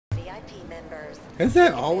VIP members. Has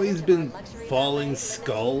that always been falling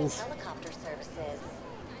skulls?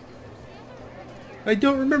 I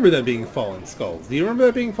don't remember that being falling skulls. Do you remember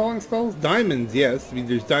that being falling skulls? Diamonds, yes. I mean,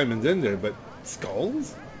 there's diamonds in there, but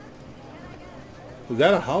skulls? Was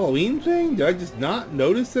that a Halloween thing? Did I just not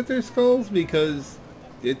notice that they're skulls because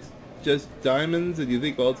it's just diamonds and you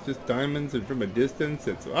think, well, it's just diamonds and from a distance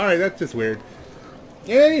it's... Alright, that's just weird. At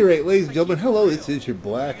any rate, ladies and gentlemen, hello, this is your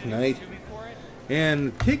Black Knight.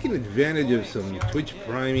 And taking advantage of some Twitch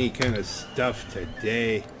Prime-y kind of stuff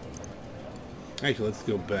today. Actually, let's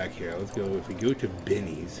go back here. Let's go, if we go to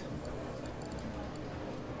Benny's.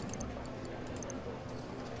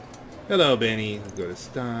 Hello, Benny. Let's go to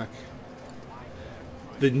stock.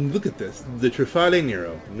 Look at this. The Trifade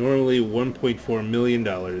Nero. Normally $1.4 million.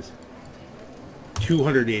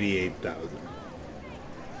 $288,000.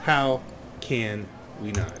 How can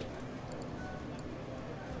we not?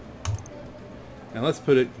 Now let's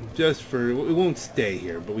put it just for, it won't stay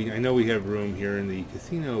here, but I know we have room here in the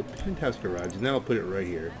casino penthouse garage, and now I'll put it right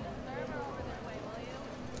here.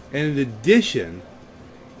 And in addition,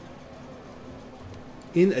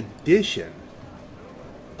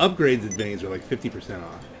 upgrades at Benny's are like 50%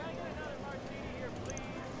 off.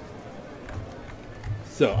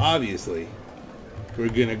 So obviously, we're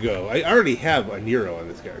gonna go. I already have a Nero on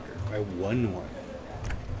this character. I won one.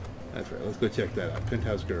 That's right, let's go check that out.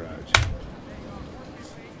 Penthouse garage.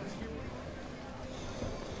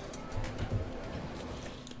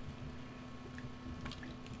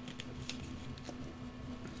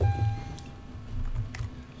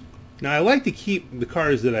 Now, I like to keep the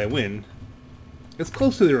cars that I win as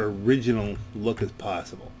close to their original look as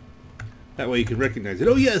possible. That way you can recognize it.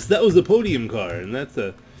 Oh yes, that was a podium car, and that's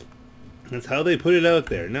how they put it out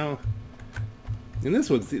there. Now, in this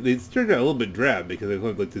one, they turned out a little bit drab because they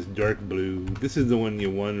look like this dark blue. This is the one you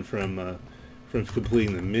won from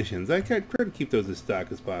completing the missions. I try to keep those as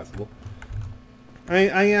stock as possible.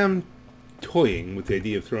 I am toying with the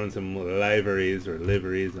idea of throwing some liveries or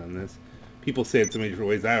liveries on this. People say it so many different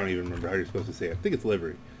ways, I don't even remember how you're supposed to say it. I think it's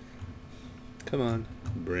livery. Come on,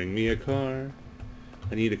 bring me a car.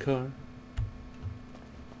 I need a car.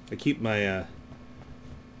 I keep my,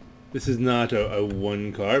 this is not a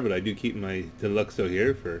one car, but I do keep my Deluxo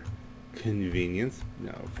here for convenience.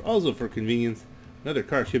 No, also for convenience, another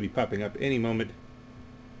car should be popping up any moment.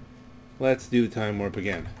 Let's do the time warp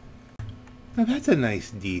again. Now that's a nice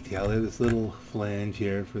detail. There's this little flange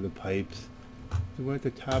here for the pipes. We're at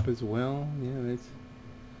the top as well. Yeah, that's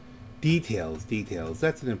details.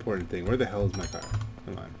 That's an important thing. Where the hell is my car?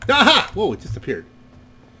 Come on. Aha! Whoa, it just appeared.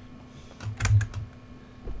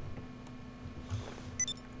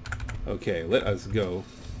 Okay, let us go.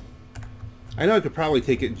 I know I could probably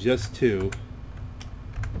take it just to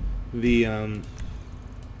the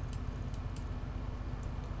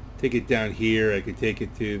take it down here. I could take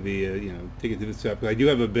it to the you know, take it to the shop. I do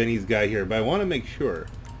have a Benny's guy here, but I want to make sure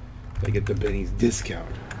I get the Benny's discount.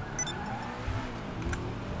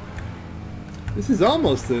 This is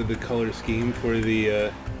almost the color scheme for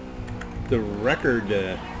the record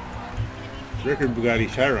Bugatti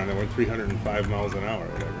Chiron that went 305 miles an hour or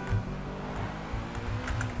whatever.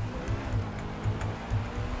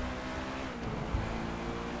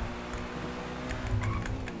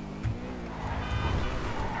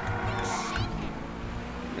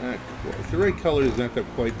 Not close. The right color is not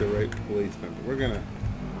quite the right placement, but we're gonna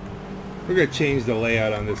change the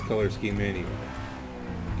layout on this color scheme anyway.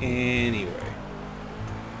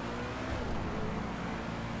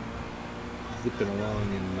 Zipping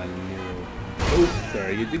along in my Nero. Oh,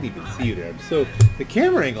 sorry, you didn't even see you there. So the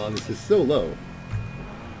camera angle on this is so low.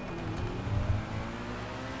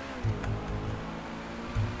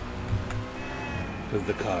 Because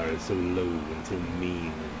the car is so low and so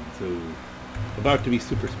mean and so about to be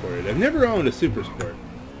super sported. I've never owned a super sport,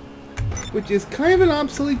 which is kind of an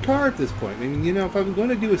obsolete car at this point. I mean, you know, if I'm going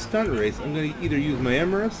to do a stunt race, I'm going to either use my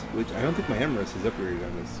Emirates, which I don't think my Emirates is upgraded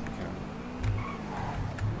on this account.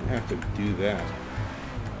 I have to do that.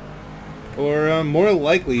 Or more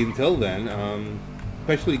likely until then,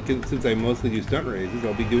 especially since I mostly do stunt races,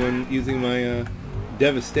 I'll be using my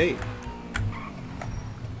Devastate.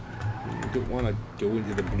 I don't want to go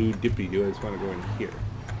into the blue dippy-doo, I just want to go in here.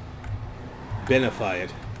 Benify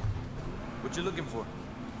it. What you looking for?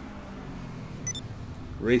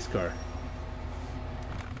 Race car.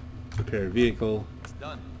 Repair vehicle. It's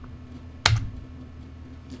done.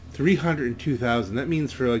 302,000. That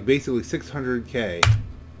means for like basically 600K.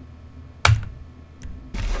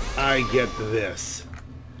 I get this.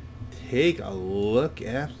 Take a look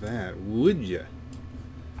at that, would ya?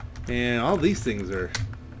 And all these things are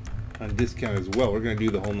on discount as well. We're going to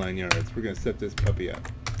do the whole 9 yards. We're going to set this puppy up.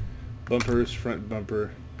 Bumpers, front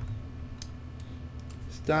bumper.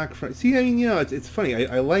 Stock front. See, I mean, you know, it's funny.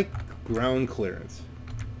 I like ground clearance.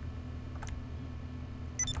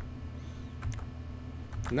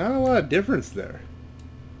 Not a lot of difference there.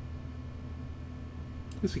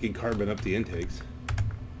 At least we can carbon up the intakes.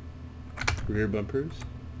 Rear bumpers.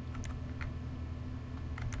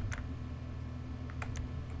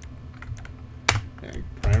 And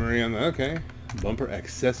primary on the, okay. Bumper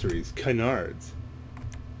accessories. Canards.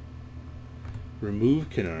 Remove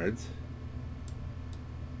canards.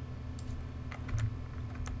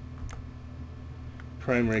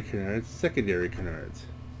 Primary canards. Secondary canards.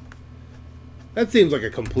 That seems like a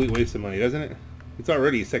complete waste of money, doesn't it? It's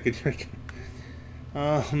already secondary.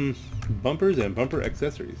 Bumpers and bumper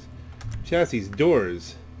accessories. Chassis,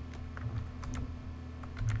 doors.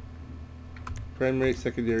 Primary,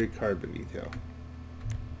 secondary, carbon detail.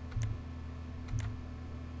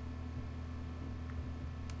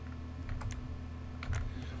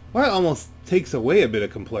 Well, that almost takes away a bit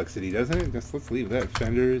of complexity, doesn't it? Just let's leave that.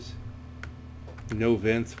 Fenders. No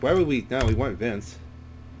vents. Why would we? No, we want vents.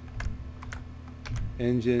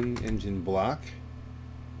 Engine block.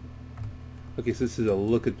 Okay, so this is a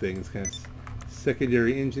look at things. Kind of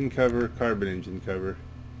secondary engine cover, carbon engine cover.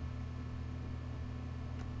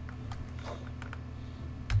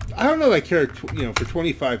 I don't know if I care, you know, for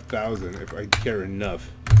 25,000 if I care enough.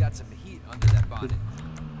 You got some heat under that bonnet.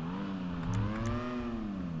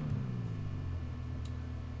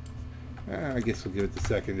 I guess we'll give it the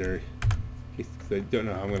secondary. In case I don't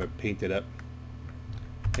know how I'm going to paint it up.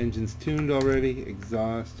 Engine's tuned already.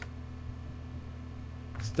 Exhaust.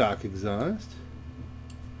 Stock exhaust.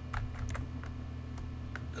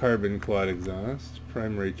 Carbon quad exhaust.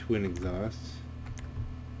 Primary twin exhausts.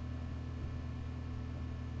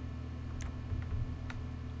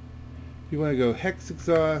 You want to go hex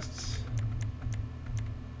exhausts.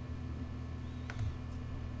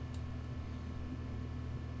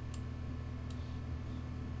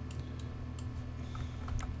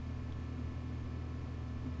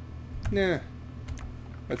 Nah,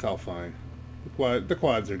 that's all fine. The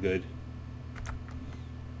quads are good.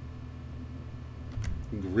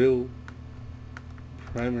 Grill.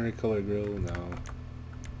 Primary color grill, no.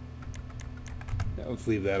 Yeah, let's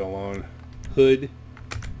leave that alone. Hood.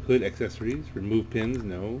 Hood accessories. Remove pins,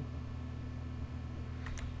 no.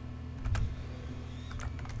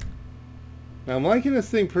 Now, I'm liking this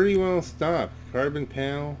thing pretty well stocked. Carbon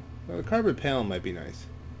panel. Well, the carbon panel might be nice.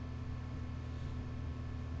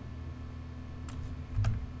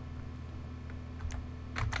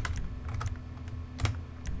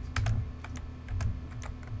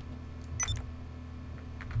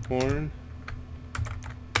 Horn.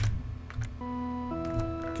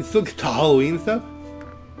 Can still get the Halloween stuff?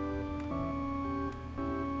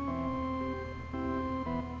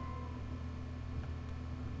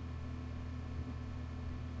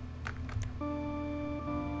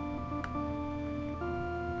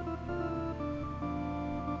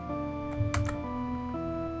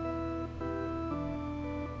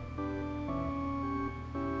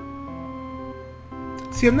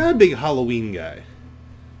 See, I'm not a big Halloween guy.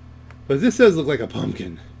 But this does look like a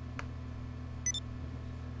pumpkin.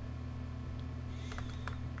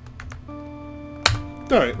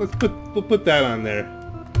 Alright, we'll put that on there.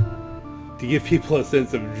 To give people a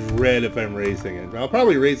sense of dread if I'm racing it. I'll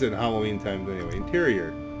probably race it in Halloween times anyway.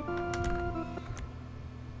 Interior.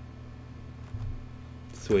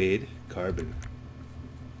 Suede. Carbon.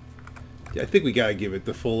 Yeah, I think we gotta give it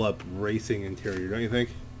the full up racing interior, don't you think?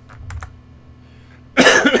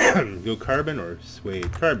 Go carbon or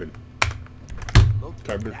suede? Carbon.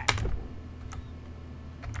 Carbon.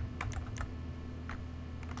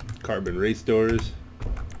 Carbon race doors.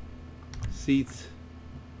 Seats.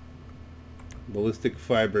 Ballistic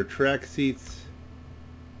fiber track seats.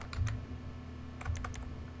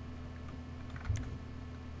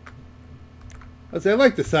 I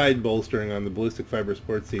like the side bolstering on the ballistic fiber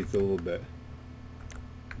sport seats a little bit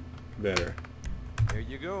better. There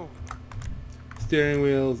you go. Steering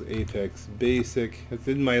wheels, Apex Basic. That's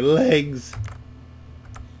in my legs.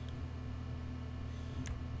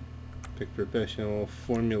 Pick Professional,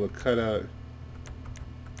 Formula Cutout.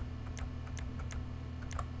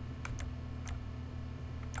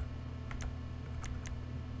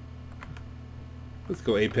 Let's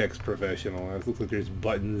go Apex Professional. It looks like there's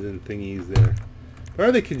buttons and thingies there. Or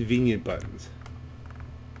are they convenient buttons?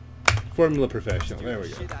 Formula Professional. There we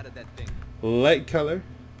go. Light color.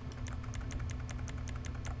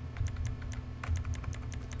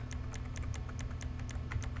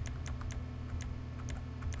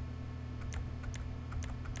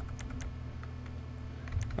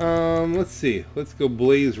 Let's see. Let's go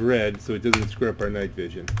blaze red so it doesn't screw up our night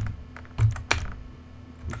vision.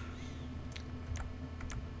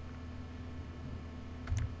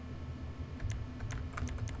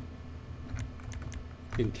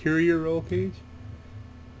 Interior roll cage?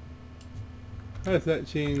 How does that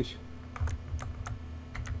change?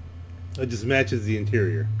 It just matches the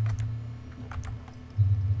interior.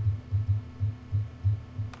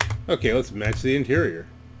 Okay, let's match the interior.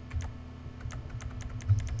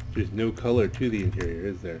 There's no color to the interior,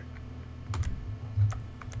 is there?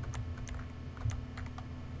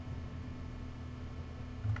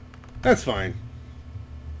 That's fine.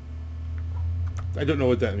 I don't know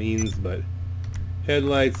what that means, but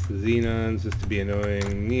headlights, xenons, just to be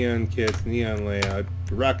annoying, neon kits, neon layout,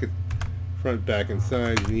 rocket front, back, and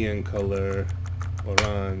sides, neon color,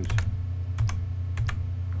 orange,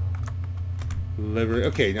 livery.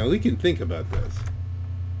 Okay, now we can think about this.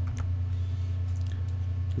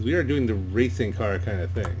 Because we are doing the racing car kind of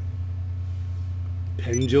thing.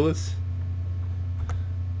 Pendulous.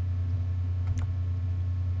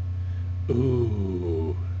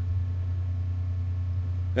 Ooh.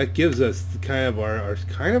 That gives us kind of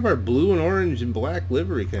our blue and orange and black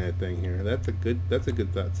livery kind of thing here. That's a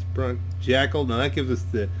good thought. Sprung jackal. Now that gives us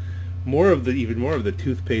the even more of the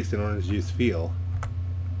toothpaste and orange juice feel.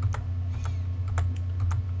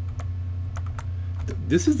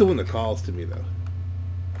 This is the one that calls to me though.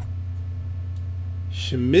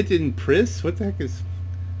 Schmidt and Priss? What the heck is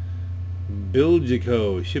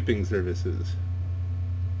Bilgico Shipping Services?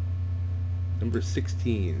 Number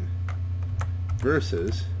 16.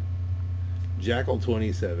 Versus Jackal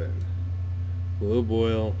 27. Low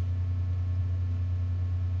boil.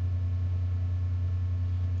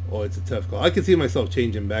 Oh, it's a tough call. I can see myself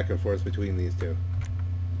changing back and forth between these two.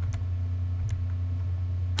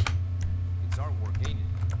 It's our work, ain't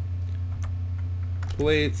it?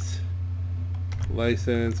 Plates.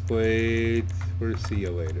 License plates. We'll see you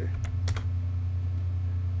later.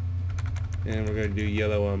 And we're going to do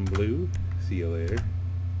yellow on blue. See you later.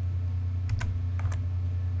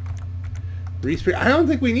 Respray. I don't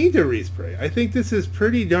think we need to respray. I think this is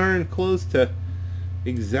pretty darn close to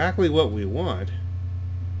exactly what we want.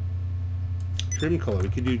 Trim color. We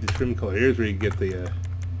could do the trim color. Here's where you get the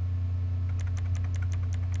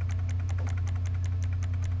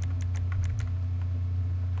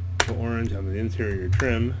orange on the interior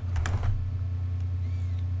trim.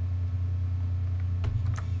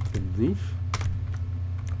 The roof.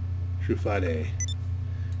 Truffade.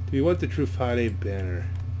 Do we want the Truffade banner?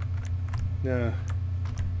 No.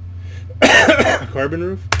 Carbon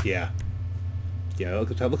roof? Yeah. Yeah,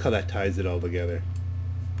 look how that ties it all together.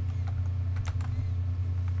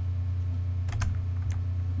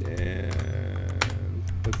 And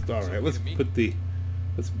alright, let's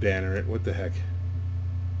banner it. What the heck?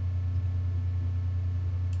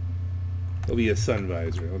 It'll be a sun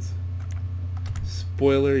visor.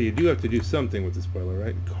 Spoiler, you do have to do something with the spoiler,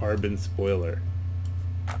 right? Carbon spoiler.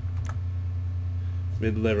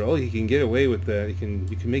 Mid-lever. Oh, you can get away with that. You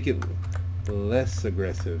can make it less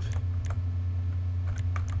aggressive.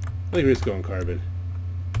 I think we're just going carbon.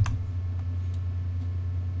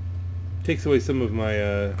 Takes away some of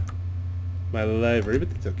my my livery, but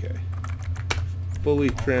that's okay. Fully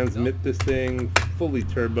transmit this thing. Fully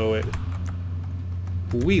turbo it.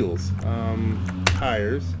 Wheels.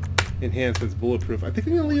 Tires. Enhancements. Bulletproof. I think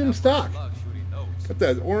I'm gonna leave them stock. Got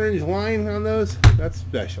that orange line on those. That's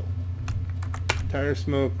special. Tire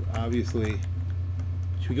smoke, obviously.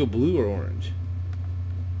 Should we go blue or orange?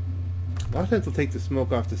 A lot of times we'll take the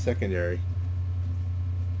smoke off the secondary.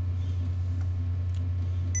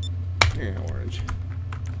 Yeah, orange.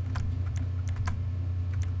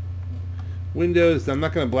 Windows, I'm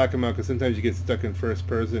not going to black them out because sometimes you get stuck in first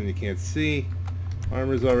person and you can't see.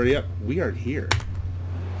 Armor's already up. We are here.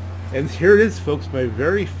 And here it is, folks, my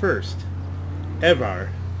very first ever.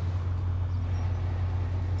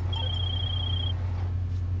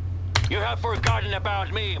 You have forgotten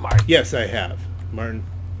about me, Martin. Yes, I have. Martin,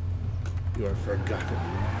 you are forgotten.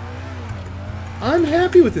 I'm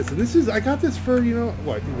happy with this. And this is, I got this for, you know,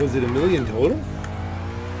 what, was it $1 million total?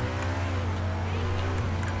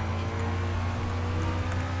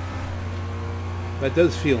 That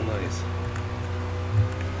does feel nice.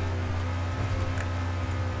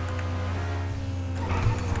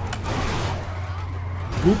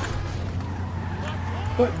 Boop.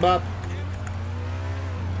 Butt bop.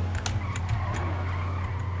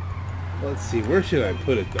 Let's see, where should I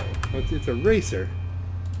put it though? It's a racer.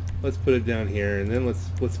 Let's put it down here, and then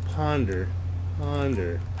let's ponder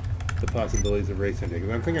the possibilities of racing today,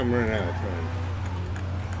 because I think I'm running out of time.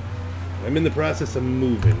 I'm in the process of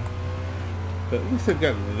moving. But at least I've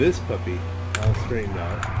got this puppy all straightened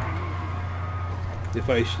out.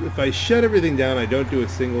 If I shut everything down, I don't do a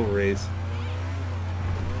single race.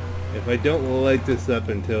 If I don't light this up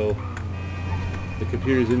until the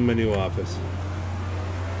computer's in my new office,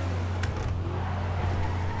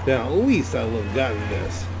 then at least I'll have gotten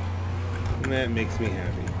this. And that makes me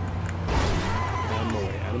happy. Out of my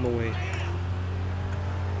way, out of my way.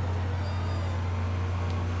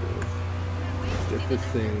 So let's get this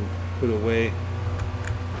thing put away.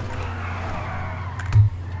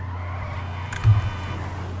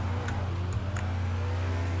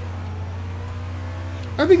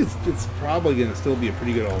 I think it's probably going to still be a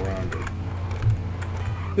pretty good all-rounder.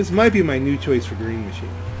 This might be my new choice for green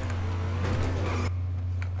machine.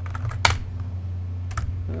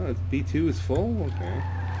 Oh, it's B2 is full? Okay.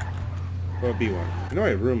 Well, B1. I know I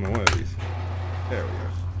have room on one of these. There we go.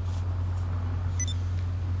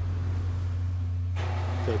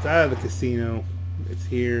 So it's out of the casino. It's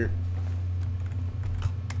here.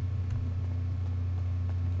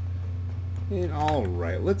 And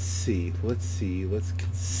alright, let's see, let's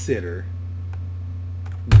consider.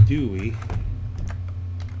 Do we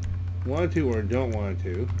want to or don't want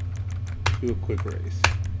to do a quick race?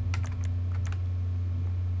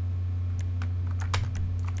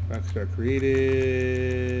 Rockstar created.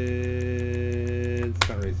 It's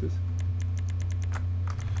not races.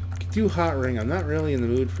 Could do hot ring. I'm not really in the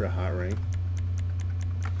mood for a hot ring.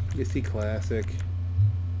 You see classic.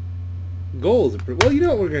 Goals. Well, you know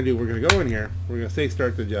what we're going to do? We're going to go in here. We're going to say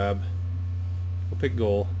start the job. We'll pick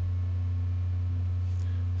goal.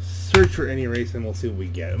 Search for any race and we'll see what we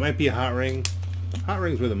get. It might be a hot ring. Hot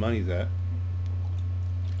ring's where the money's at.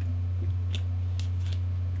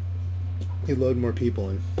 You load more people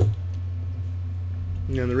in.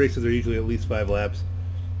 And the races are usually at least 5 laps.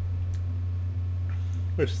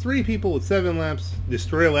 There's 3 people with 7 laps.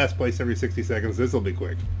 Destroy last place every 60 seconds. This will be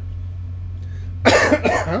quick.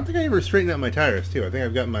 I don't think I ever straightened out my tires, too. I think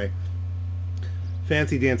I've got my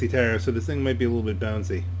fancy dancy tires, so this thing might be a little bit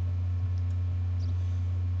bouncy.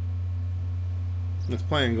 I was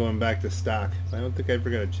planning on going back to stock, but I don't think I ever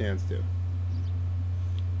got a chance to.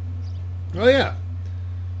 Oh, yeah.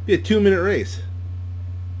 Be a 2-minute race.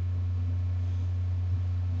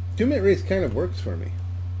 2-minute race kind of works for me.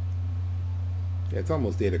 Yeah, it's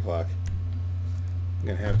almost 8 o'clock. I'm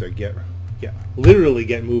going to have to literally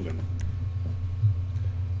get moving.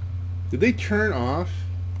 Did they turn off?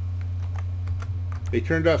 They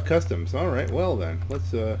turned off customs. Alright, well then.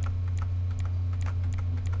 Let's,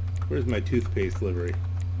 where's my toothpaste livery?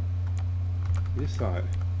 I just saw it.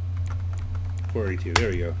 482. There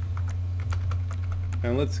we go.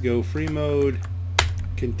 And let's go free mode.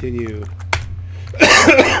 Continue.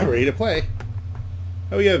 Ready to play.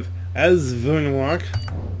 Oh, we have Asvunwalk.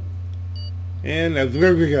 And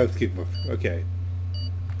okay.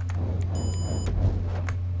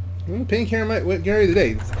 Well, paint camera might carry the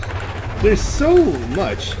day. There's so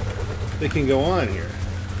much that can go on here.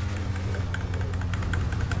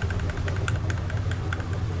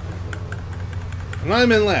 And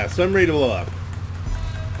I'm in last, so I'm ready to blow up.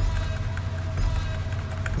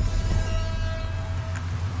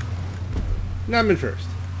 Now I'm in first.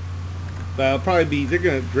 But I'll probably be, they're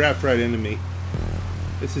going to draft right into me.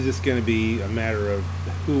 This is just going to be a matter of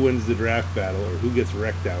who wins the draft battle or who gets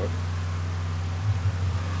wrecked out.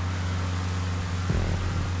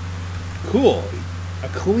 Cool. A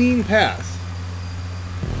clean pass.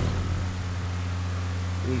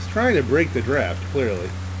 And he's trying to break the draft, clearly.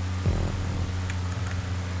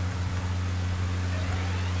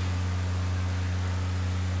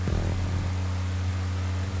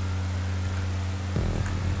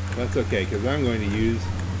 That's okay, because I'm going to use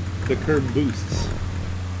the curb boosts.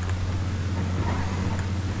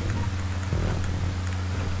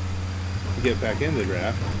 To get back in the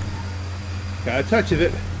draft. Got a touch of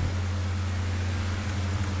it.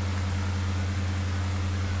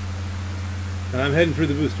 And I'm heading for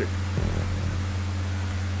the booster.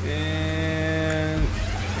 And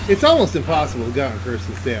it's almost impossible to go on first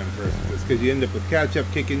and stay on first with this, because you end up with catch-up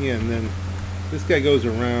kicking you, and then this guy goes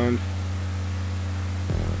around.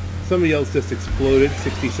 Somebody else just exploded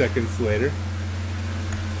 60 seconds later.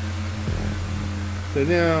 So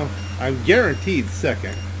now I'm guaranteed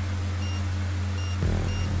second.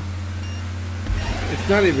 It's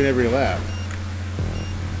not even every lap.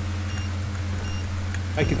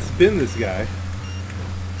 I could spin this guy.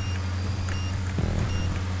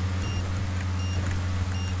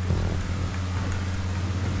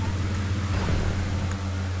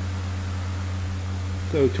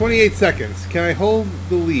 So 28 seconds. Can I hold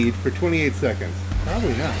the lead for 28 seconds? Probably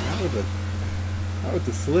not. Not with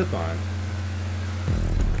the slip on.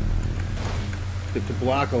 Get to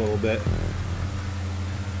block a little bit.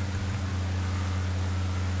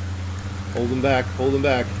 Hold him back, hold him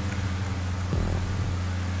back.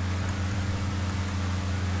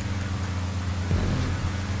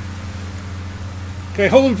 Okay,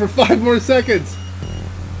 hold him for 5 more seconds.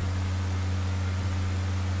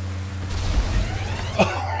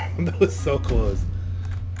 Oh, that was so close.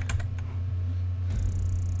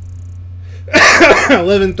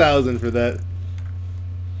 11,000 for that.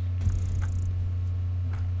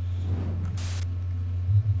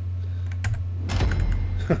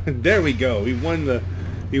 There we go. We won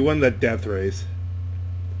the death race.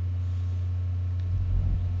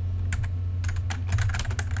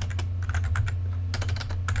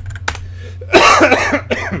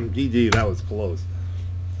 GG, that was close.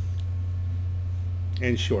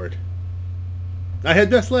 And short. I had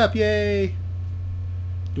best lap, yay!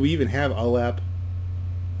 Do we even have a lap?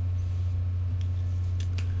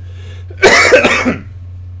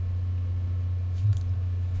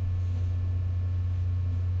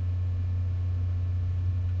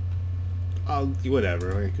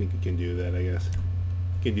 Whatever. I think we can do that, I guess.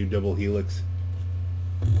 Can do double helix.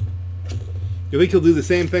 You think he'll do the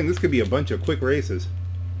same thing? This could be a bunch of quick races.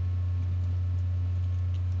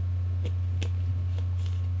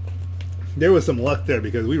 There was some luck there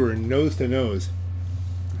because we were nose to nose.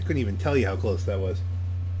 I couldn't even tell you how close that was.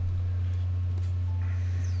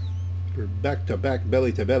 We're back to back,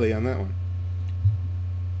 belly to belly on that one.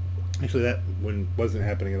 Actually, that one wasn't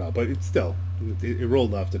happening at all, but it's still, it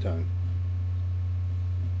rolled off the tongue.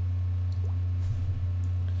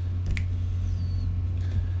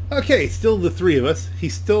 Okay, still the three of us.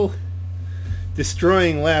 He's still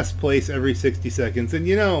destroying last place every 60 seconds. And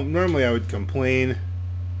you know, normally I would complain.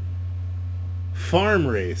 Farm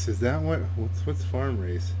race, is that what's farm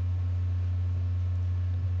race?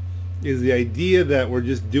 Is the idea that we're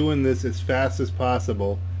just doing this as fast as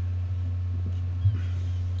possible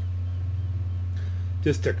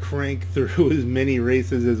just to crank through as many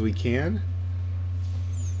races as we can?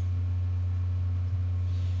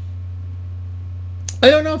 I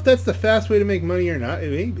don't know if that's the fast way to make money or not. It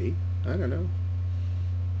may be. I don't know.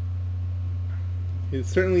 It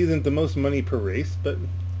certainly isn't the most money per race, but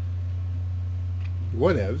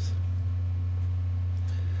whatevs.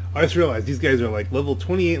 I just realized these guys are like level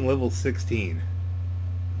 28 and level 16.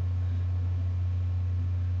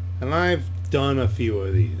 And I've done a few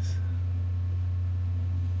of these.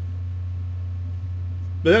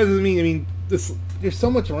 But that doesn't mean, I mean, there's so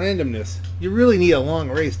much randomness. You really need a long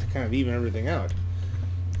race to kind of even everything out.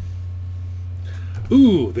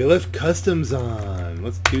 Ooh, they left customs on.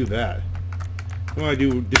 Let's do that. You want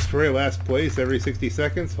to do destroy last place every 60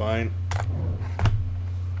 seconds? Fine.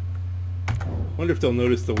 Wonder if they'll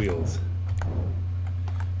notice the wheels.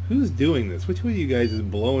 Who's doing this? Which one of you guys is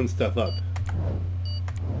blowing stuff up?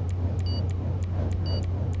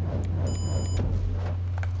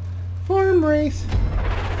 Farm race.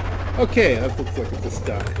 Okay, that looks like it's a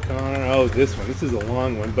stock car. Oh, this one. This is a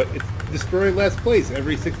long one, but it's destroy last place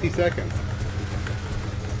every 60 seconds.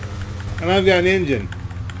 And I've got an engine.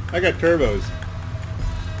 I got turbos.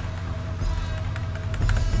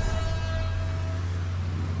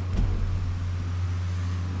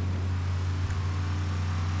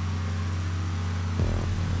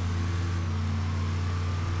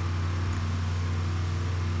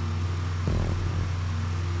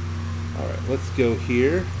 Alright, let's go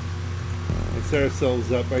here and set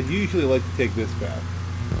ourselves up. I usually like to take this path.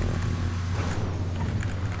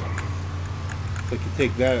 So I can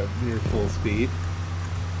take that at near full speed.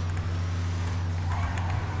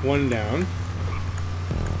 One down.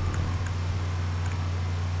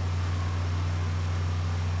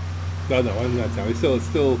 No, I'm not down. It's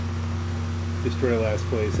still destroy last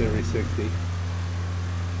place every 60.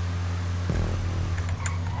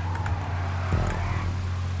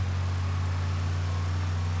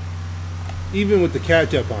 Even with the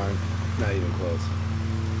catch up on, not even close.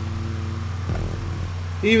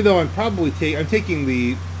 Even though I'm probably taking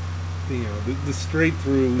the straight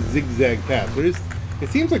through zigzag path. It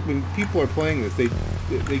seems like when people are playing this, they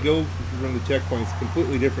go from the checkpoints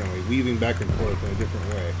completely differently, weaving back and forth in a different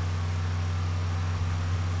way.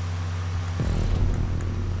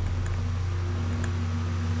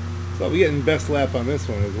 So I'll be getting best lap on this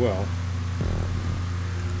one as well.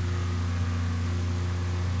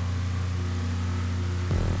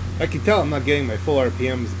 I can tell I'm not getting my full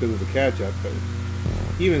RPMs because of the catch-up, but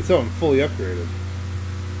even so, I'm fully upgraded.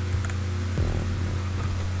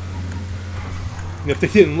 And if they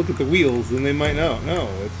didn't look at the wheels, then they might know. No,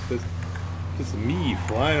 it's just me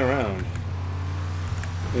flying around.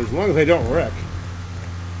 And as long as I don't wreck,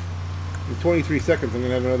 in 23 seconds I'm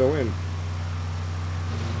going to have another win.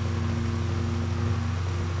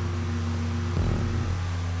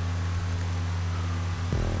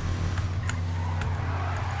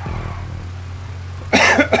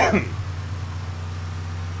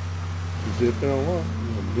 Zipping along,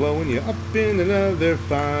 blowing you up in another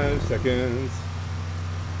 5 seconds.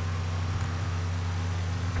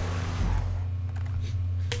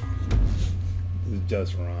 This is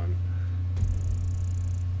just wrong.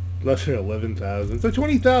 Left at 11,000, so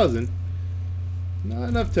 20,000. Not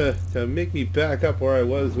enough to make me back up where I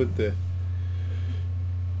was with the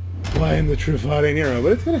buying the true Hotring Nero,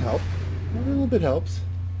 but it's gonna help. A little bit helps.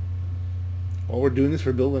 While we're doing this,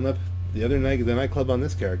 we're building up the other night, the nightclub on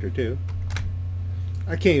this character too.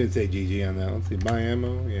 I can't even say GG on that. Let's see, buy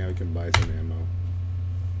ammo. Yeah, we can buy some ammo.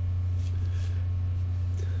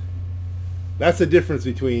 That's the difference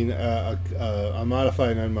between a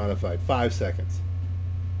modified and unmodified. 5 seconds.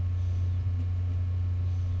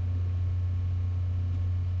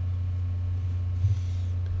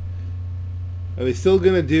 Are they still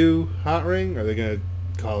gonna do Hotring, or are they gonna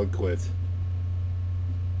call it quits?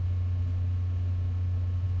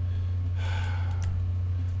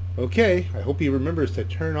 Okay, I hope he remembers to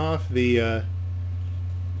turn off the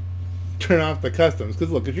customs.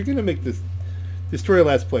 Because look, if you're gonna make this destroy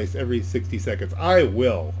last place every 60 seconds, I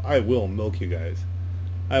will milk you guys.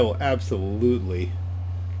 I will absolutely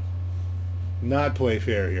not play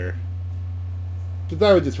fair here. Because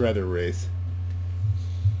I would just rather race.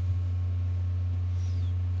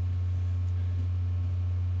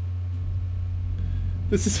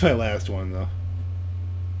 This is my last one, though.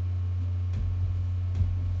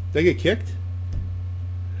 Did I get kicked?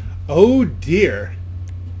 Oh dear.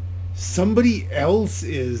 Somebody else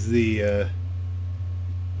is the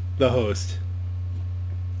host.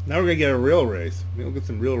 Now we're gonna get a real race. We'll get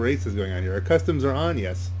some real races going on here. Our customs are on,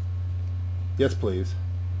 yes. Yes, please.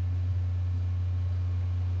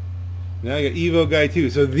 Now you got Evo guy too.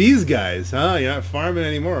 So these guys, huh? You're not farming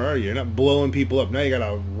anymore, are you? You're not blowing people up. Now you got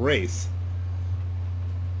a race.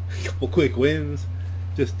 A couple quick wins.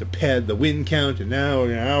 Just to pad the win count, and now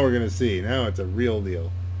we're gonna see. Now it's a real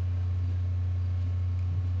deal.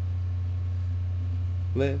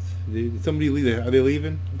 Let's do. Somebody leave. Are they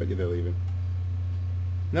leaving? I bet you they're leaving.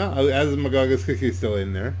 No, as Magaga's Cookie still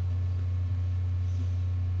in there.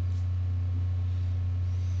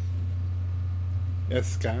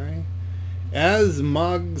 Sky, as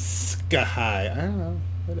Mog Sky. I don't know.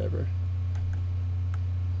 Whatever.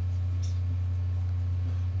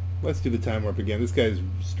 Let's do the time warp again. This guy's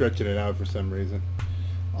stretching it out for some reason.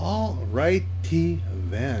 Alrighty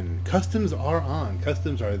then. Customs are on.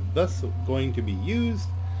 Customs are thus going to be used.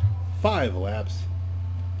 5 laps.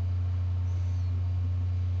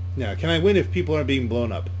 Now, can I win if people aren't being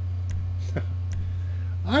blown up?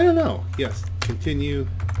 I don't know. Yes. Continue.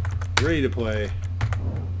 Ready to play.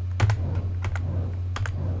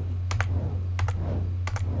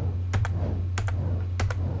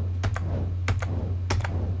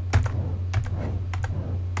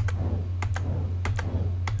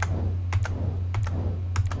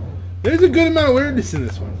 There's a good amount of weirdness in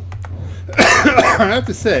this one. I have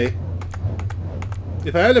to say,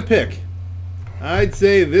 if I had to pick, I'd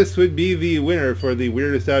say this would be the winner for the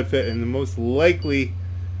weirdest outfit and the most likely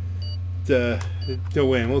to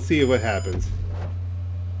win. We'll see what happens.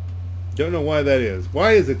 Don't know why that is.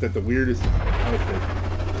 Why is it that the weirdest outfit?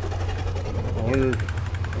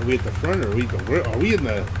 Are we at the front, or are we in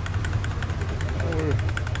the?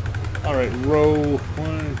 All right, row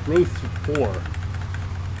 4.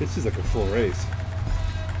 This is like a full race.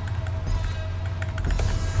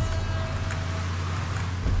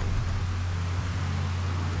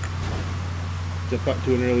 Jump up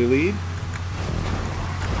to an early lead.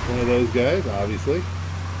 One of those guys, obviously.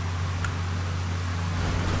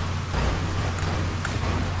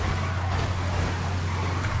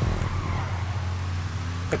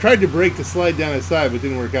 I tried to brake to slide down his side, but it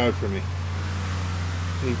didn't work out for me.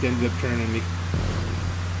 He ended up turning me.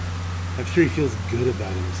 I'm sure he feels good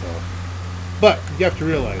about himself. But you have to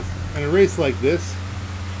realize, in a race like this,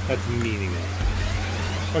 that's meaningless.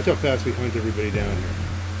 Watch how fast we hunt everybody down here.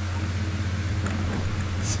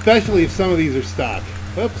 Especially if some of these are stock.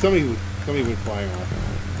 Oh, somebody went flying off.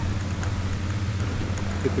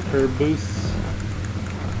 Hit the curb boosts.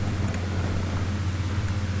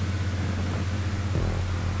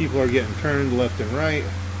 People are getting turned left and right.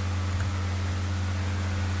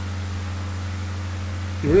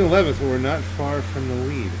 We're in 11th, but we're not far from the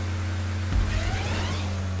lead.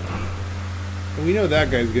 And we know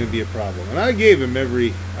that guy's going to be a problem. And I gave him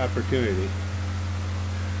every opportunity.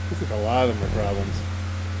 Looks like a lot of them are problems.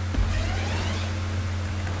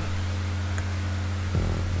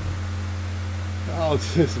 Oh,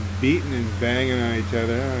 it's just beating and banging on each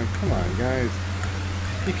other. Oh, come on, guys.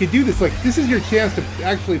 You could do this. Like, this is your chance to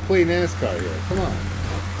actually play NASCAR here. Come on.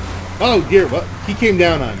 Oh dear, well, he came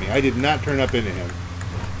down on me. I did not turn up into him.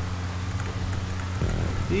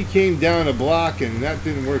 He came down a block and that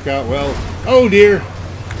didn't work out well. Oh dear!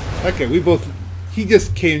 Okay, we both... He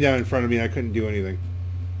just came down in front of me and I couldn't do anything.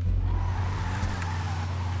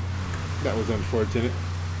 That was unfortunate.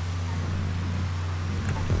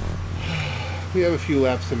 We have a few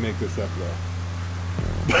laps to make this up though.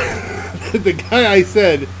 The guy I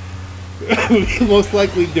said would be most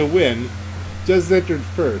likely to win just entered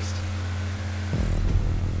first.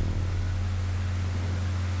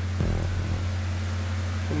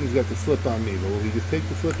 Someone's got the slip on me, but will he just take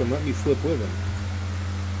the slip and let me slip with him?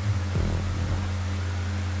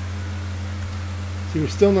 See, we're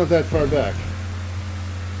still not that far back.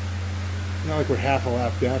 Not like we're half a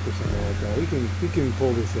lap back or something like that. We can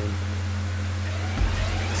pull this in.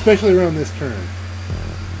 Especially around this turn.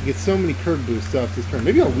 You get so many curb boosts off this turn.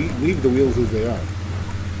 Maybe I'll leave the wheels as they are.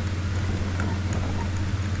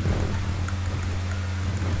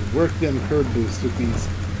 Work them curb boosts with these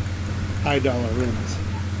high dollar rims.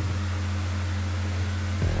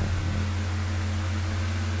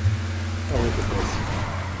 Oh, look at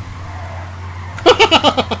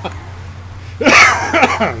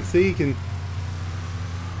this. See, you can...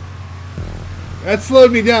 That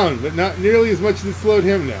slowed me down, but not nearly as much as it slowed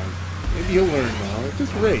him down. Maybe he'll learn now.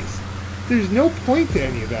 Just race. There's no point to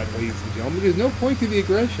any of that, ladies and gentlemen. There's no point to the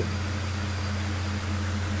aggression.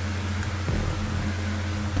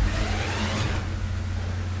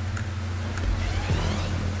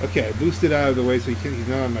 Okay, I boosted out of the way so he's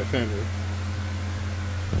not on my fender.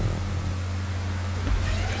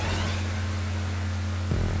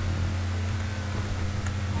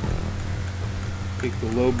 Take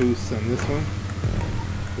the low boosts on this one.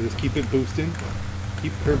 So just keep it boosting.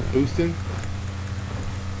 Keep curb boosting.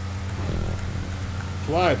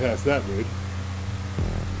 Fly past that dude.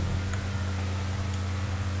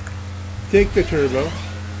 Take the turbo.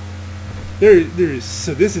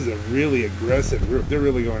 So this is a really aggressive group. They're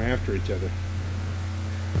really going after each other.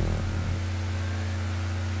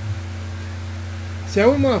 See, I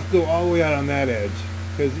wouldn't want to go all the way out on that edge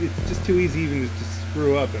because it's just too easy even to just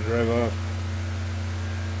screw up and drive off.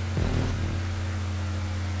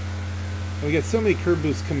 And we got so many curb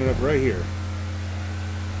boosts coming up right here.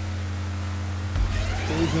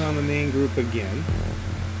 Closing on the main group again.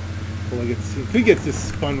 Well, could get this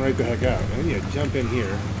spun right the heck out. And then you jump in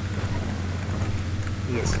here.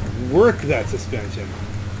 And just work that suspension.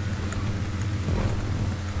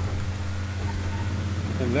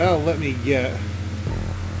 And that'll let me get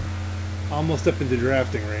almost up into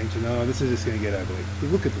drafting range. And oh, this is just going to get ugly.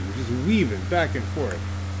 Look at them, they're just weaving back and forth.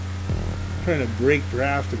 Trying to break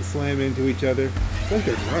draft and slam into each other. It's like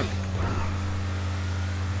they're drunk.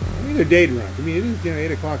 I mean, they're day drunk. I mean, it is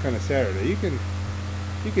 8 o'clock on a Saturday. You can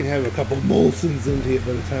have a couple Molsons into it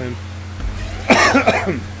by the time.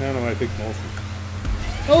 I don't know why I picked Molson.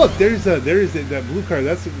 Oh look, there's that blue car.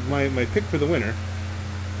 That's my pick for the winner.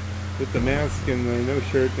 With the mask and the no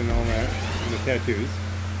shirt and all that, and the tattoos.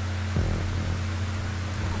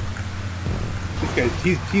 This guy,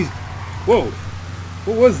 he's. Whoa!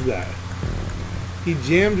 What was that? He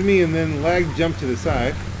jammed me and then lag jumped to the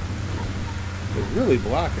side. It was really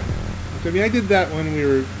blocking. I mean, I did that when it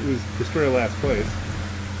was destroy last place.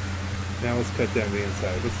 Now let's cut down the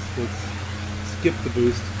inside. Let's skip the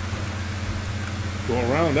boost. Go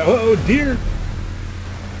around. Oh dear!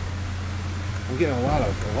 I'm getting a lot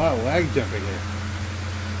of lag jumping here.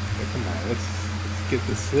 Okay, come on, let's get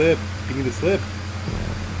the slip. Give me the slip.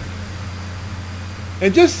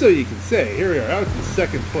 And just so you can say, here we are, out to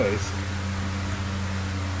second place.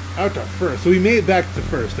 Out to first. So we made it back to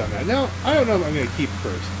first on that. Now, I don't know if I'm going to keep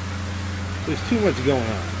first. There's too much going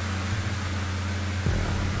on.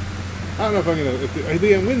 I don't know if I'm going to... If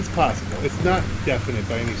the win's possible. It's not definite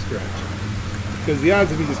by any stretch. Because the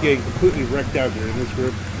odds of me just getting completely wrecked out here in this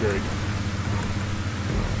group, very good.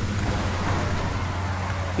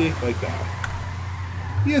 See? Like that.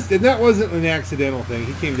 Yes, and that wasn't an accidental thing.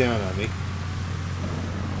 He came down on me.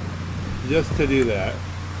 Just to do that.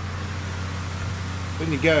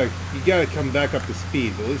 Then you gotta come back up to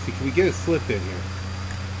speed. But at least can we get a slip in here?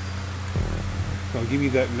 I'll give you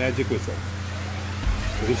that magic whistle.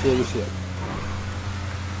 Whistle of the slip.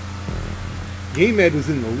 Game Ed was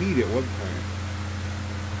in the lead at one point.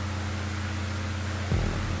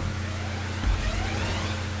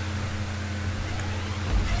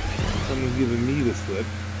 Someone's giving me the slip.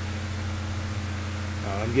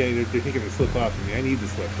 They're taking the slip off of me. I need the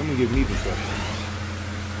slip. Someone give me the slip.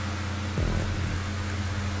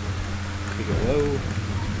 Take it low.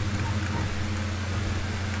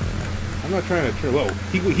 I'm not trying to turn low.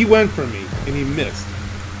 He went for me and he missed.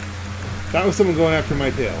 That was someone going after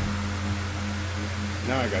my tail.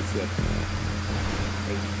 now I got slip.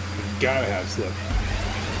 I gotta have slip.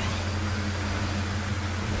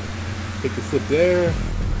 Take the slip there.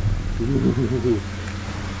 Ooh.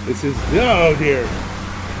 This is... Oh, dear.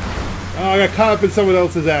 Oh, I got caught up in someone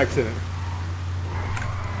else's accident.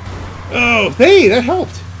 Oh, hey, that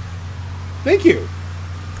helped. Thank you.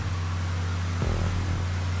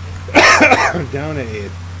 Down to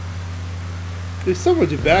 8. There's so much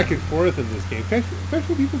back and forth in this game.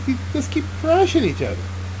 Especially people just keep crashing each other.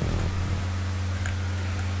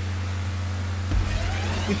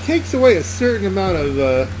 It takes away a certain amount of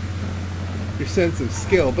your sense of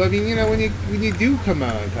skill. But I mean, you know, when you do come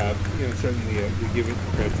out on top, you know, certainly you give it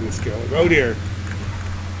credit to the skill. Like, oh dear.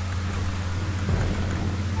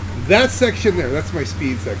 That section there, that's my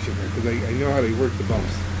speed section there, because I know how to work the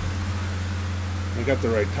bumps. I got the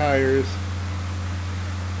right tires.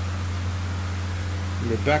 I'm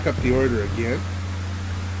going to back up the order again.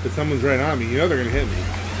 But someone's right on me. You know they're going to hit me.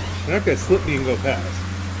 They're not going to slip me and go past.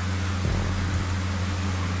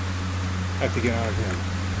 I have to get out of him.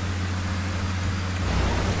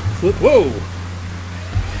 Slip. Whoa!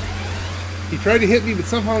 He tried to hit me, but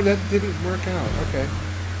somehow that didn't work out. Okay.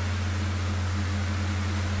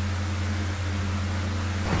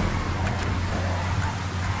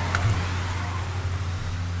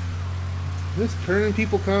 Just turning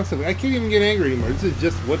people constantly. I can't even get angry anymore. This is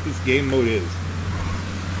just what this game mode is.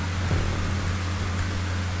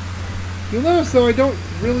 You'll notice, though, I don't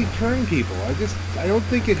really turn people. I don't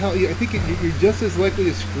think it helps. I think you're just as likely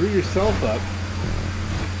to screw yourself up.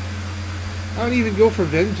 I don't even go for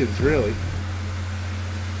vengeance, really.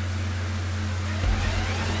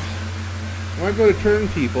 When I go to turn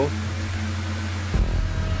people,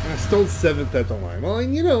 I stole 7th at the line. Well,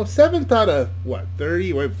 and you know, 7th out of, what,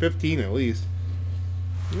 30? What, 15 at least.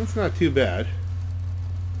 That's not too bad.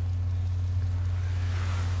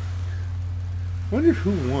 Wonder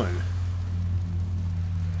who won.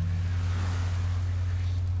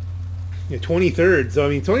 Yeah, 23rd. So, I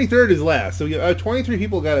mean, 23rd is last. So, 23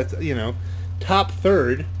 people got a, you know, top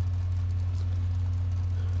third.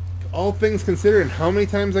 All things considered, and how many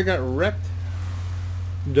times I got wrecked?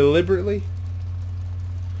 Deliberately?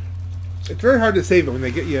 It's very hard to save it when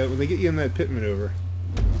they get you in that pit maneuver.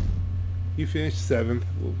 You finished 7th.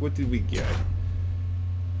 What did we get?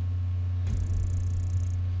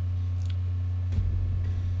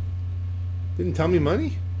 Didn't tell me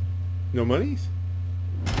money? No monies?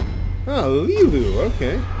 Oh, Lilu,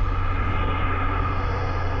 okay.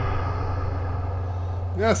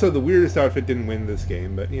 Yeah, so the weirdest outfit didn't win this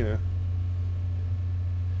game, but you know.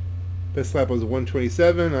 Best lap was a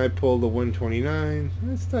 127. I pulled a 129.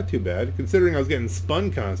 That's not too bad, considering I was getting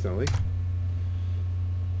spun constantly.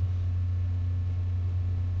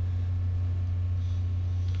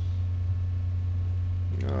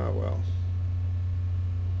 Ah, well.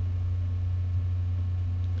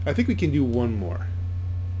 I think we can do one more.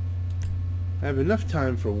 I have enough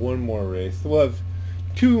time for one more race. We'll have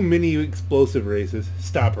 2 mini explosive races.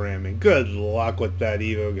 Stop ramming. Good luck with that,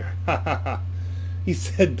 Evo guy. He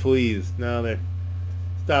said please. No, there.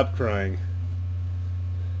 Stop crying.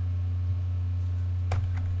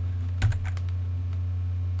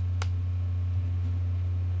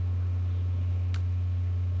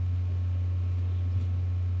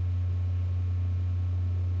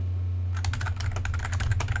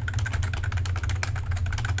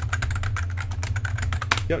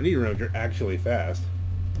 You don't need to run if you're actually fast.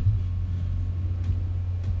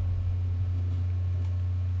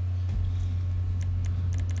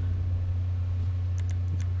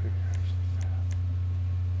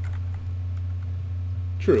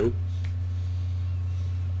 True.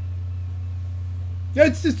 Yeah,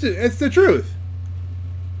 it's the truth.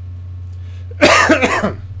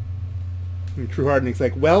 And True Hardening's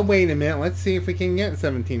like, well, wait a minute, let's see if we can get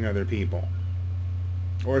 17 other people.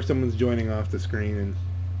 Or someone's joining off the screen and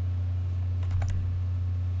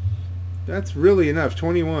that's really enough.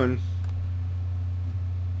 21.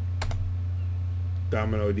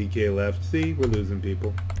 Domino DK left. See, we're losing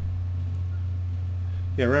people.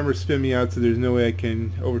 Yeah, remember spin me out so there's no way I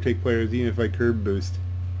can overtake players even if I curb boost.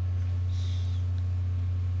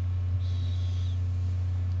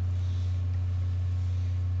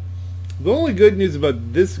 The only good news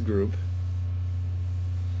about this group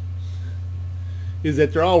is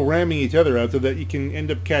that they're all ramming each other out so that you can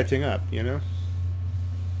end up catching up, you know?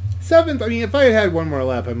 7th, I mean, if I had had one more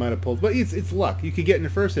lap, I might have pulled. But it's luck. You could get in the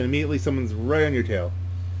first and immediately someone's right on your tail.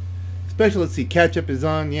 Especially, let's see, catch-up is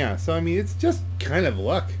on. Yeah, so, I mean, it's just kind of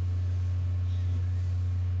luck.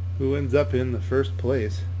 Who ends up in the first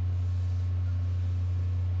place?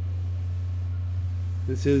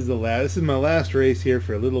 This is my last race here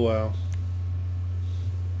for a little while.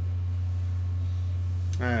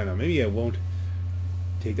 I don't know. Maybe I won't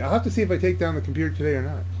take... I'll have to see if I take down the computer today or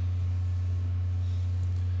not.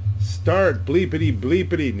 Start bleepity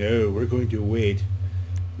bleepity. No, we're going to wait.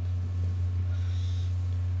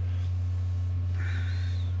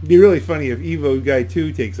 It'd be really funny if Evo Guy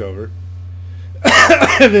 2 takes over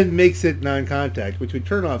and then makes it non-contact, which would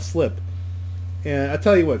turn off slip. And I'll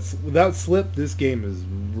tell you what, without slip, this game is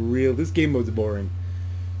real. This game mode's boring.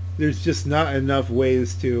 There's just not enough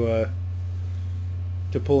ways to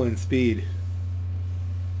pull in speed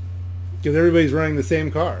because everybody's running the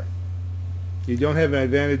same car. You don't have an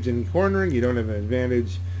advantage in cornering. You don't have an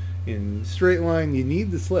advantage in straight line. You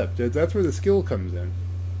need the slip. That's where the skill comes in.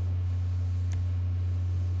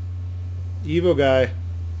 Evo Guy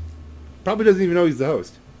probably doesn't even know he's the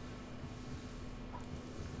host.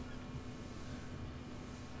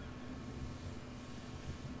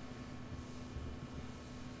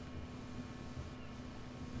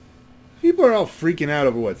 People are all freaking out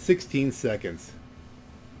over what, 16 seconds.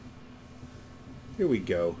 Here we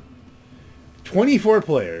go. 24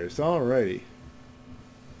 players. Alrighty.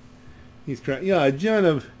 He's trying. Yeah,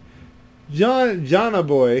 John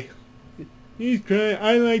boy. He's trying.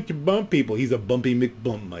 I like to bump people. He's a bumpy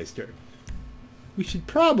McBumpmeister. We should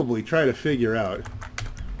probably try to figure out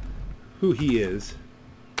who he is.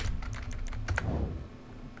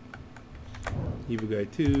 Evil Guy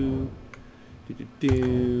 2.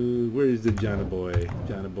 Where's the Johnny boy?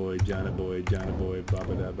 Johnny boy, Johnny boy, Johnny boy,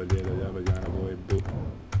 Baba Dabba Dabba Johnny boy, boop.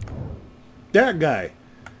 That guy.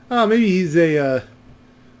 Oh, maybe he's a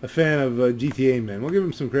fan of GTA, man. We'll give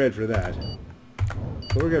him some credit for that.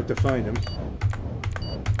 But we're gonna have to find him.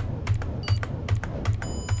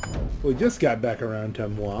 We just got back around to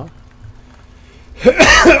moi.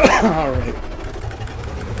 Alright.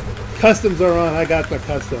 Customs are on. I got the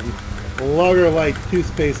custom. Lager Light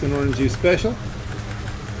toothpaste and orange juice special.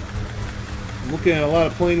 I'm looking at a lot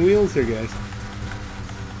of plain wheels here, guys.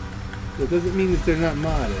 That doesn't mean that they're not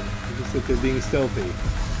modded. It's just that they're being stealthy.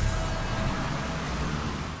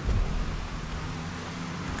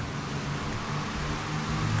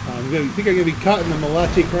 I think I'm going to be caught in the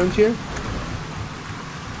Malachi Crunch here.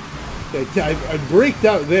 I braked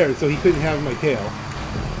out there so he couldn't have my tail.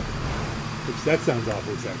 Which, that sounds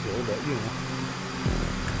awfully sexual, but you know.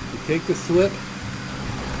 You take the slip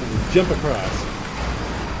and you jump across.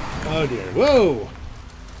 Oh dear. Whoa!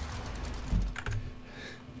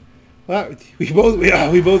 Well,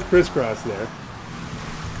 we both crisscrossed there.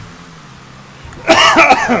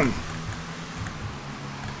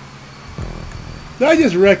 Did I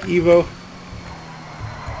just wreck Evo?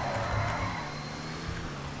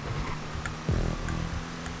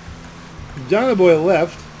 Johnny boy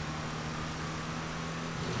left.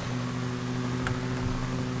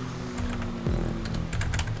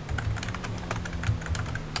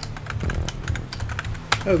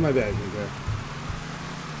 That was my bad, there.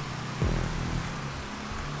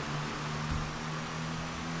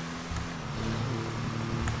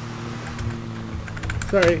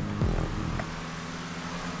 Sorry.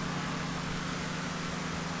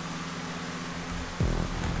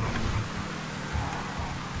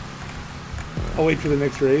 I'll wait for the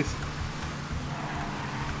next race.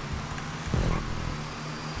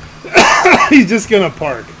 He's just gonna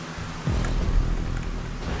park.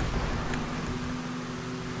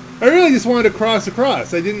 I really just wanted to cross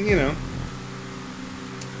across. I didn't, you know.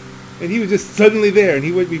 And he was just suddenly there, and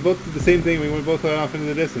we both did the same thing. We went both off into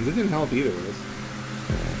the distance. It didn't help either of us.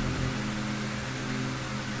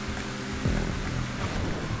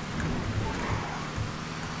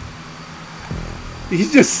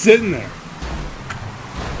 He's just sitting there.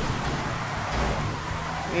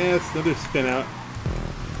 Yeah, it's another spin out.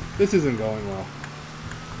 This isn't going well.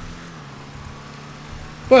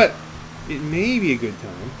 But it may be a good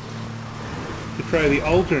time to try the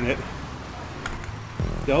alternate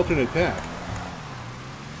path.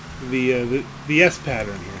 The S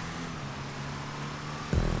pattern here.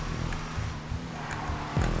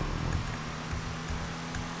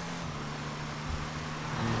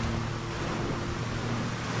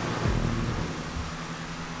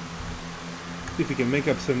 See if we can make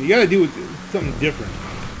up some. You gotta do something different.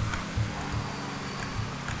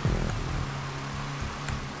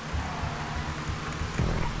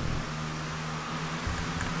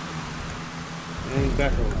 And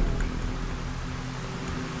back over.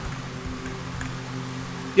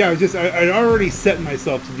 Yeah, I'd already set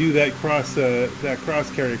myself to do that cross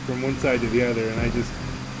carry from one side to the other, and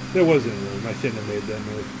there wasn't room. I shouldn't have made that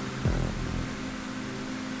move.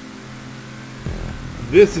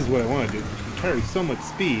 This is what I want to do. Carry so much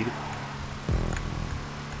speed.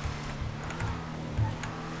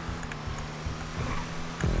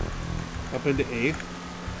 Up into 8th.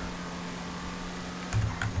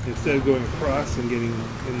 instead of going across and getting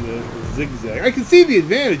in the zigzag. I can see the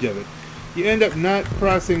advantage of it. You end up not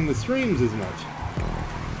crossing the streams as much.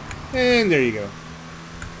 And there you go.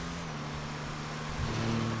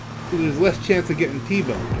 So there's less chance of getting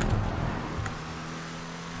T-boned.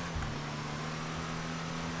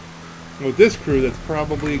 With this crew, that's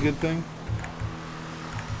probably a good thing.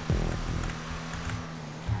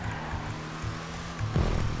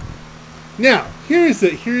 Now, here's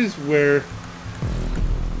where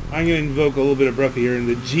I'm going to invoke a little bit of Bruffy here, and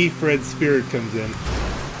the G-Fred spirit comes in.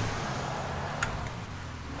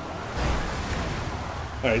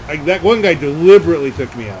 Alright, that one guy deliberately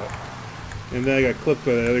took me out. And then I got clipped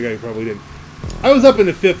by that other guy who probably didn't. I was up in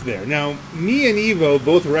the 5th there. Now, me and Evo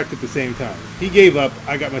both wrecked at the same time. He gave up,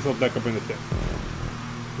 I got myself back up in the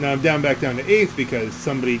 5th. Now I'm back down to 8th because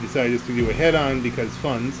somebody decided just to do a head-on because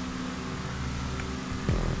funds.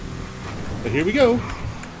 But here we go.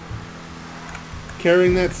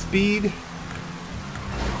 Carrying that speed.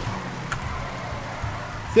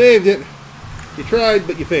 Saved it. You tried,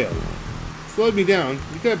 but you failed. Slowed me down.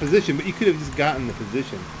 You got a position, but you could have just gotten the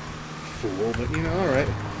position. Fool, but you know, alright.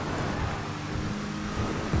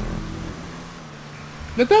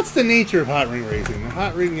 But that's the nature of Hotring Racing. The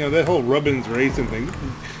Hotring, you know, that whole Rubbin's racing thing.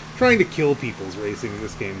 Trying to kill people's racing in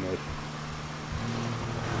this game mode.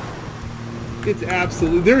 It's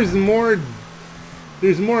absolutely...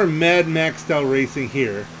 There's more Mad Max style racing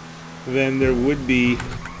here than there would be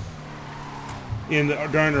in the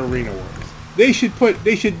darn Arena Wars. They should port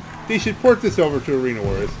this over to Arena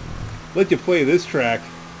Wars. Let you play this track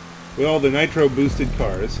with all the nitro boosted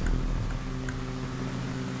cars.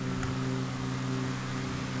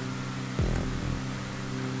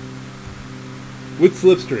 With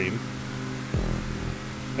Slipstream.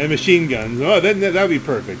 And machine guns. Oh, that would be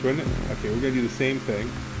perfect, wouldn't it? Okay, we're going to do the same thing.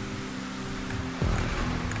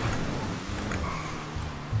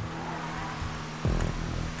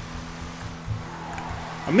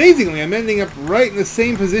 Amazingly, I'm ending up right in the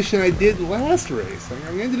same position I did last race. I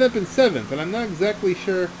ended up in 7th, and I'm not exactly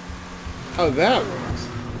sure how that works.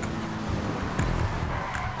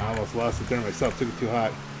 I almost lost the turn myself, took it too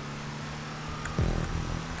hot.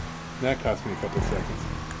 That cost me a couple seconds.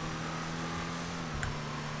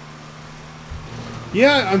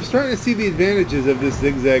 Yeah, I'm starting to see the advantages of this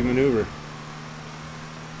zigzag maneuver.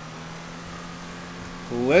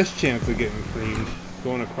 Less chance of getting creamed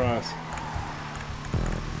going across.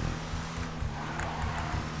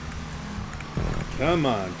 Come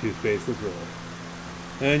on, Toothpaste, let's roll.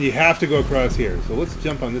 And you have to go across here, so let's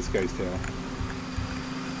jump on this guy's tail.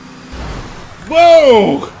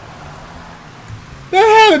 Whoa!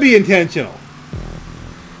 That had to be intentional.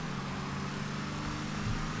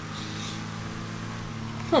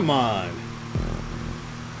 Come on.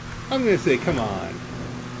 I'm going to say come on.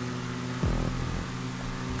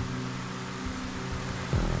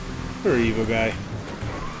 Poor Evo guy.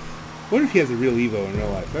 What if he has a real Evo in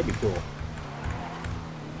real life? That'd be cool.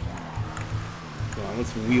 Come on,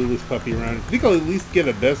 let's wheel this puppy around. I think I'll at least get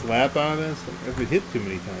a best lap out of this. I've been hit too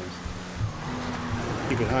many times.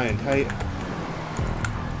 Keep it high and tight.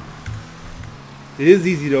 It is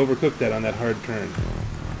easy to overcook that on that hard turn.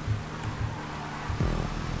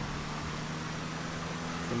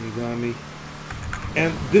 Somebody's on me.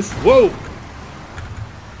 And this, whoa!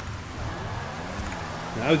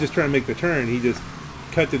 I was just trying to make the turn. He just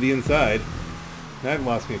cut to the inside. That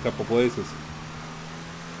lost me a couple places.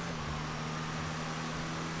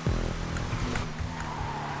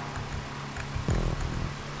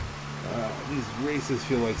 These races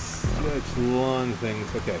feel like such long things.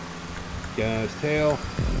 Okay. Get on his tail.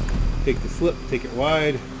 Take the slip. Take it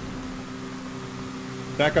wide.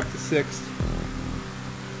 Back up to 6th.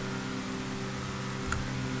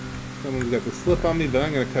 Someone's got the slip on me, but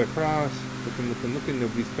I'm going to cut across. Looking, looking, looking.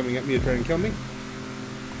 Nobody's coming at me to try and kill me.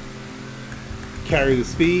 Carry the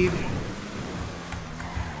speed.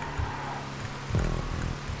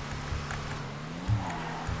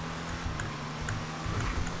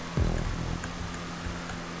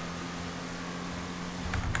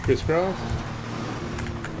 Crisscross.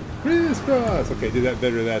 Crisscross. Okay, did that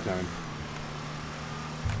better that time.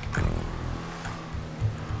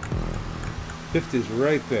 5th is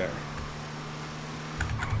right there.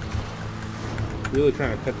 Really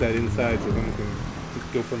trying to cut that inside so someone can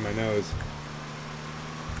just go from my nose.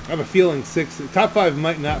 I have a feeling top 5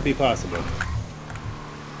 might not be possible.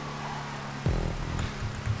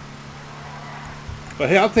 But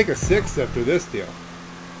hey, I'll take a 6th after this deal.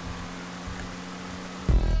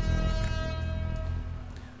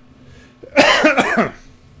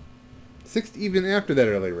 6th even after that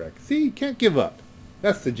early wreck. See, you can't give up.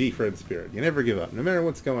 That's the G-Fred spirit. You never give up, no matter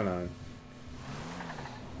what's going on.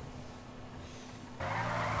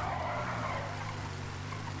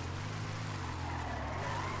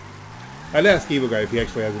 I'd ask Evo Guy if he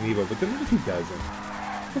actually has an Evo, but then what if he doesn't?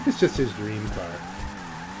 What if it's just his dream car?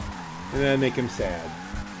 And that'd make him sad.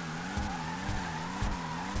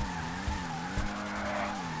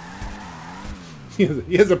 He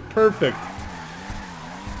has a perfect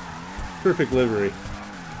livery.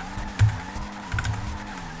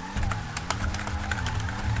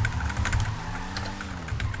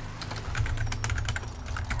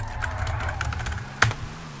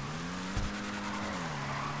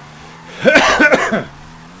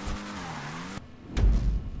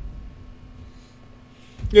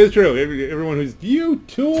 It's true. Everyone who's you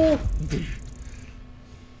tool. Do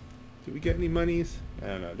we get any monies? I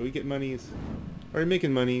don't know. Do we get monies? Are we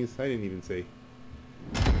making monies? I didn't even see.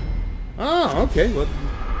 Oh, okay. Well,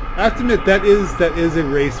 I have to admit that is a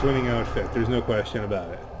race-winning outfit. There's no question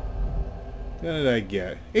about it. What did I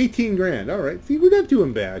get? 18 grand. All right. See, we're not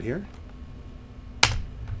doing bad here.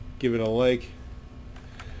 Give it a like.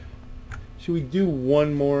 Should we do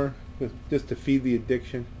one more just to feed the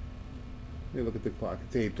addiction? Let me look at the clock.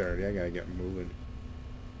 It's 8:30. I gotta get moving.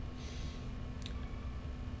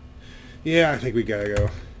 Yeah, I think we gotta go.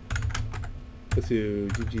 Let's do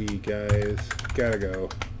GG, guys. Gotta go.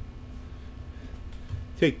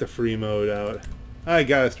 Take the free mode out. I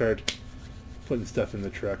gotta start putting stuff in the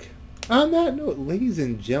truck. On that note, ladies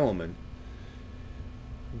and gentlemen,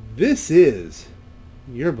 this is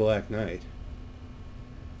your Black Knight.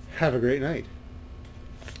 Have a great night.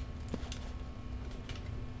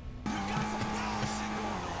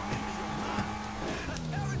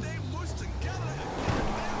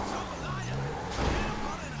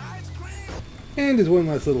 And as one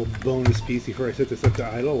last little bonus piece before I set this up to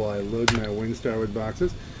idle while I load my Windstarwood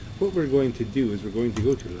boxes, what we're going to do is we're going to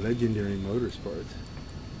go to Legendary Motorsports.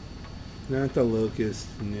 Not the Locust,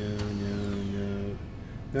 no.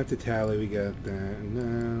 Not the Tally, we got that,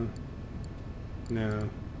 no.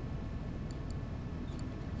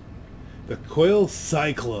 The Coil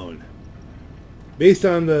Cyclone. Based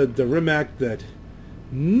on the Rimac that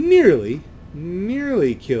nearly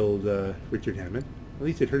killed Richard Hammond. At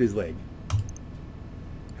least it hurt his leg.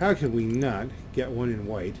 How can we not get one in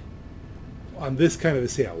white on this kind of a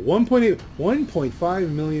sale? $1.5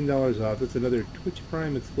 million off. That's another Twitch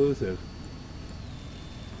Prime exclusive.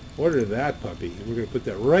 Order that puppy. And we're going to put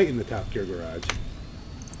that right in the Top Gear garage.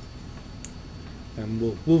 And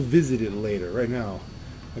we'll visit it later. Right now,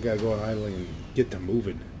 I got to go on idling and get to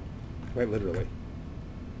moving. Quite literally.